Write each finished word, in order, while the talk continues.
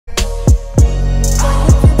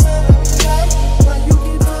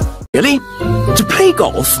really. To play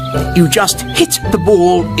golf, you just hit the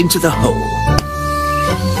ball into the hole.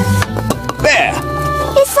 There.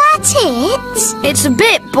 Is that it? It's a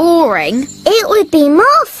bit boring. It would be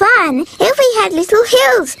more fun if we had little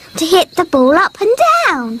hills to hit the ball up and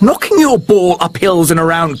down. Knocking your ball up hills and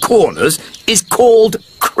around corners is called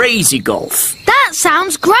crazy golf. That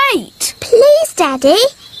sounds great. Please, Daddy,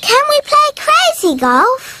 can we play crazy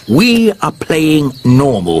golf? We are playing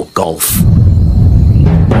normal golf.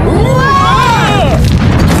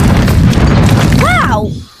 Wow!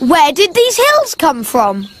 Where did these hills come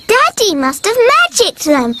from? Daddy must have magicked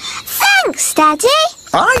them. Thanks, Daddy.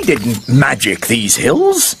 I didn't magic these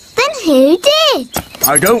hills. Then who did?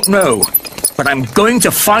 I don't know, but I'm going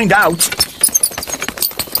to find out.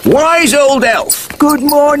 Wise old elf, Good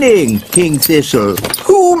morning, King Thistle.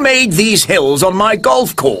 who made these hills on my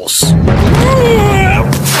golf course?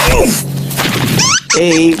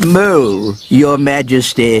 A mole, Your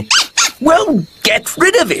Majesty. Well, get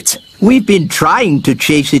rid of it. We've been trying to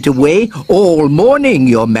chase it away all morning,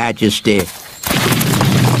 Your Majesty.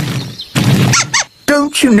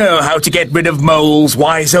 Don't you know how to get rid of moles,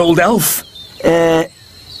 wise old elf?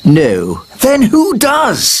 No. Then who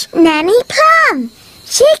does? Nanny Plum.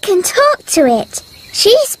 She can talk to it.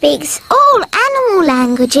 She speaks all animal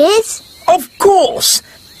languages. Of course.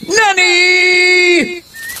 Nanny!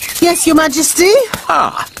 Yes, Your Majesty?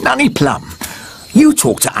 Ah, Nanny Plum. You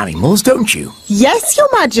talk to animals, don't you? Yes, Your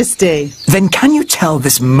Majesty. Then can you tell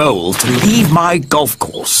this mole to leave my golf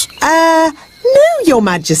course? No, Your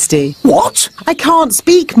Majesty. What? I can't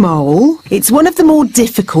speak mole. It's one of the more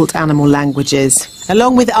difficult animal languages,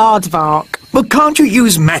 along with aardvark. But can't you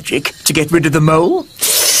use magic to get rid of the mole?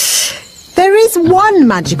 There is one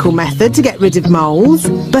magical method to get rid of moles,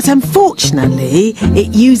 but unfortunately,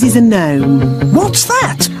 it uses a gnome. What's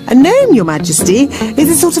that? A gnome, Your Majesty, is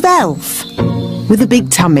a sort of elf with a big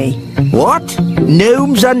tummy. What?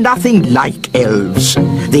 Gnomes are nothing like elves.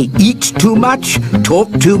 They eat too much, talk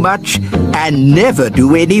too much, and never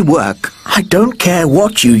do any work. I don't care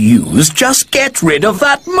what you use, just get rid of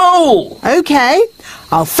that mole. Okay,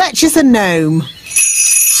 I'll fetch us a gnome.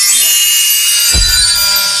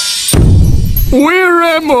 Where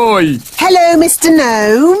am I? Hello, Mr.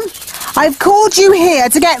 Gnome. I've called you here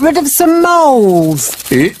to get rid of some moles.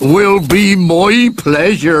 It will be my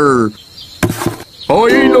pleasure.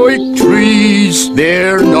 I like trees,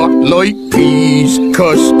 they're not like peas,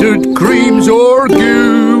 custard creams or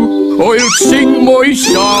goo. I'll sing my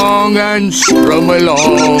song and strum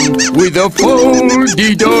along with a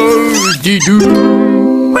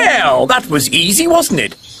fol-de-dol-de-doo. Well, that was easy, wasn't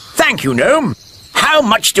it? Thank you, gnome. How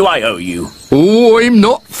much do I owe you? Oh, I'm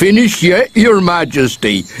not finished yet, Your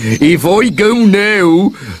Majesty. If I go now,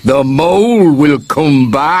 the mole will come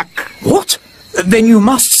back. What? Then you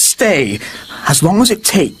must stay, as long as it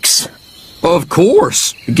takes. Of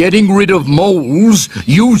course, getting rid of moles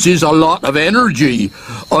uses a lot of energy,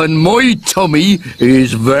 and my tummy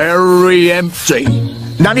is very empty.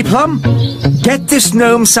 Nanny Plum, get this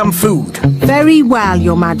gnome some food. Very well,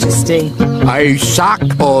 Your Majesty. A sack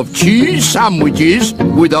of cheese sandwiches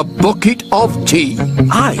with a bucket of tea.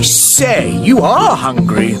 I say, you are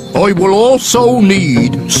hungry. I will also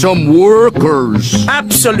need some workers.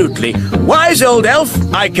 Absolutely. Wise old elf,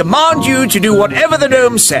 I command you to do whatever the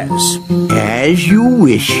gnome says. As you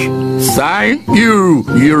wish. Thank you,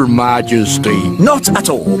 Your Majesty. Not at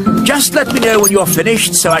all. Just let me know when you're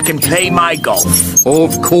finished so I can play my golf.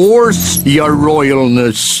 Of course, Your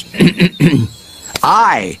Royalness.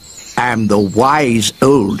 I am the wise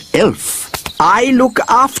old elf. I look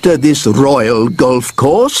after this royal golf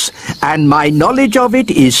course, and my knowledge of it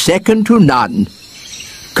is second to none.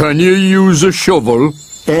 Can you use a shovel?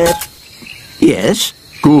 Yes.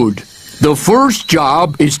 Good. The first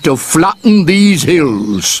job is to flatten these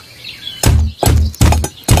hills.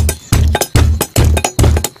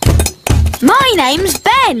 My name's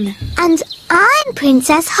Ben. And I'm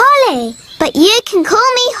Princess Holly, but you can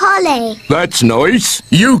call me Holly. That's nice.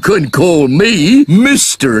 You can call me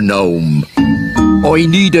Mr. Gnome. I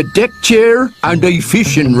need a deck chair and a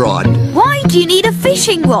fishing rod, Why do you need a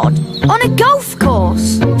fishing rod on a golf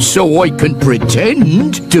course? so I can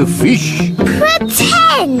pretend to fish.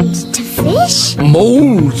 Pretend to fish?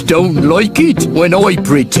 Moles don't like it when I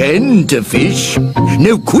pretend to fish.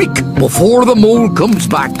 Now quick, before the mole comes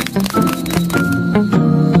back.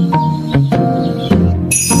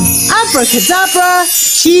 Abracadabra,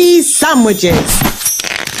 cheese sandwiches.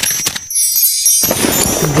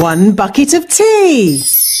 1 bucket of tea.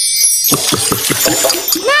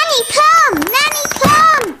 Nanny Plum! Nanny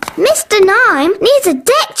Plum! Mr. Gnome needs a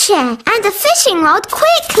deck chair and a fishing rod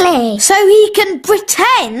quickly. So he can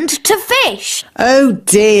pretend to fish. Oh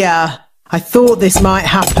dear. I thought this might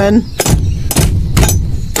happen.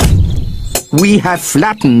 We have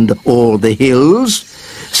flattened all the hills,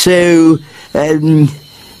 so,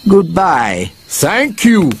 goodbye. Thank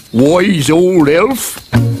you, wise old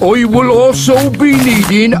elf. I will also be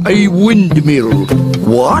needing a windmill.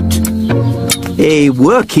 What? A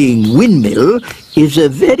working windmill is a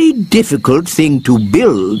very difficult thing to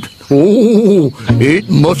build. Oh, it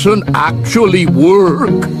mustn't actually work.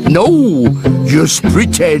 No, just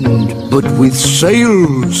pretend, but with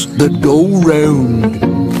sails that go round.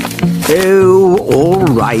 Oh, all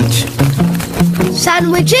right.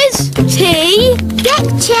 Sandwiches, tea. Deck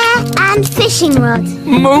chair and fishing rod.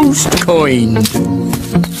 Most kind.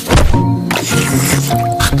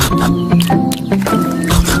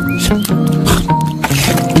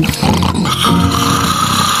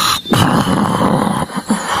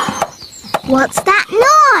 What's that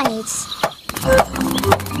noise?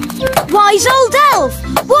 Wise old elf,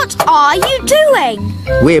 what are you doing?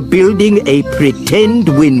 We're building a pretend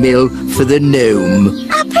windmill for the gnome.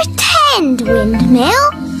 A pretend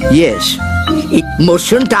windmill? Yes, it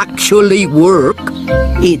mustn't actually work.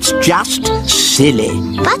 It's just silly.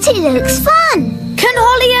 But it looks fun. Can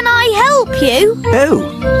Holly and I help you?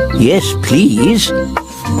 Oh, yes, please.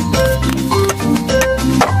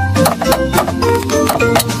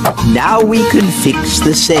 Now we can fix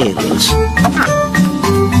the sails.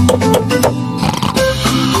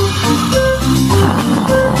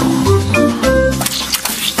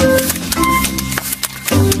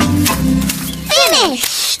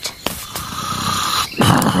 Finished.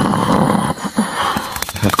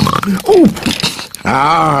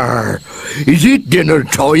 Is it dinner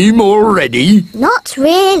time already? Not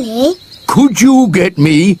really. Could you get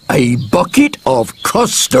me a bucket of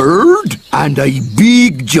custard and a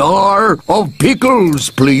big jar of pickles,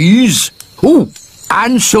 please? Oh,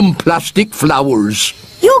 and some plastic flowers.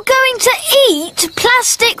 You're going to eat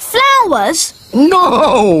plastic flowers?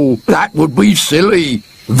 No, that would be silly.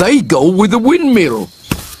 They go with the windmill.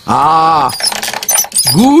 Ah,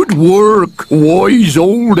 good work, wise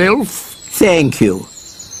old elf. Thank you.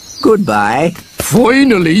 Goodbye.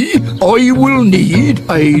 Finally, I will need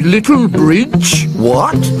a little bridge.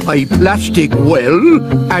 What? A plastic well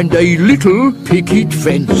and a little picket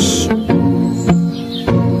fence.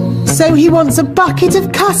 So he wants a bucket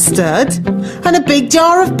of custard and a big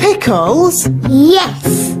jar of pickles?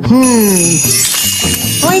 Yes.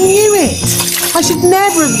 I knew it. I should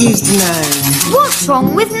never have used a gnome. What's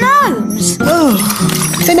wrong with gnomes? Oh,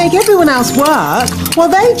 they make everyone else work while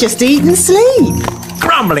they just eat and sleep.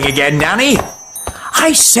 Grumbling again, Nanny.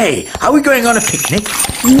 I say, are we going on a picnic?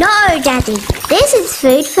 No, Daddy. This is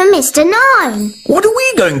food for Mr. Gnome. What are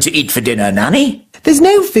we going to eat for dinner, Nanny? There's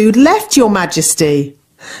no food left, Your Majesty.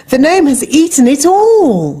 The gnome has eaten it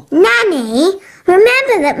all. Nanny,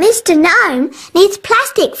 remember that Mr. Gnome needs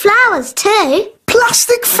plastic flowers too.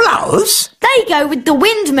 Plastic flowers? They go with the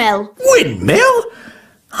windmill. Windmill?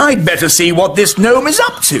 I'd better see what this gnome is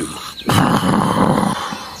up to.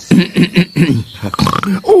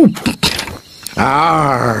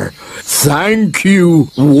 Thank you,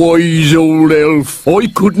 wise old elf. I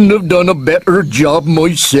couldn't have done a better job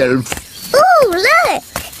myself. Ooh, look!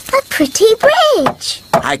 A pretty bridge.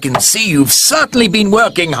 I can see you've certainly been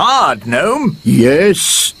working hard, gnome.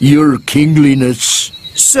 Yes, your kingliness.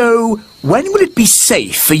 So, when will it be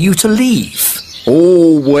safe for you to leave?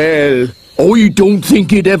 Oh, well, I don't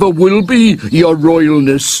think it ever will be, your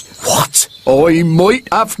royalness. What? I might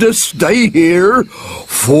have to stay here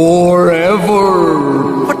forever.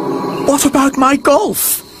 What about my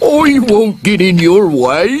golf? I won't get in your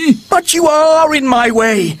way. But you are in my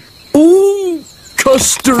way. Ooh,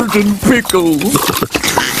 custard and pickles.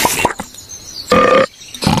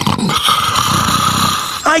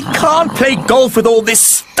 I can't play golf with all this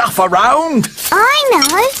stuff around. I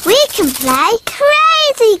know. We can play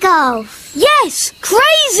crazy golf. Yes,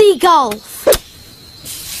 crazy golf.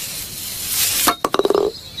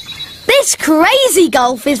 This crazy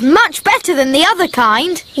golf is much better than the other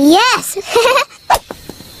kind. Yes.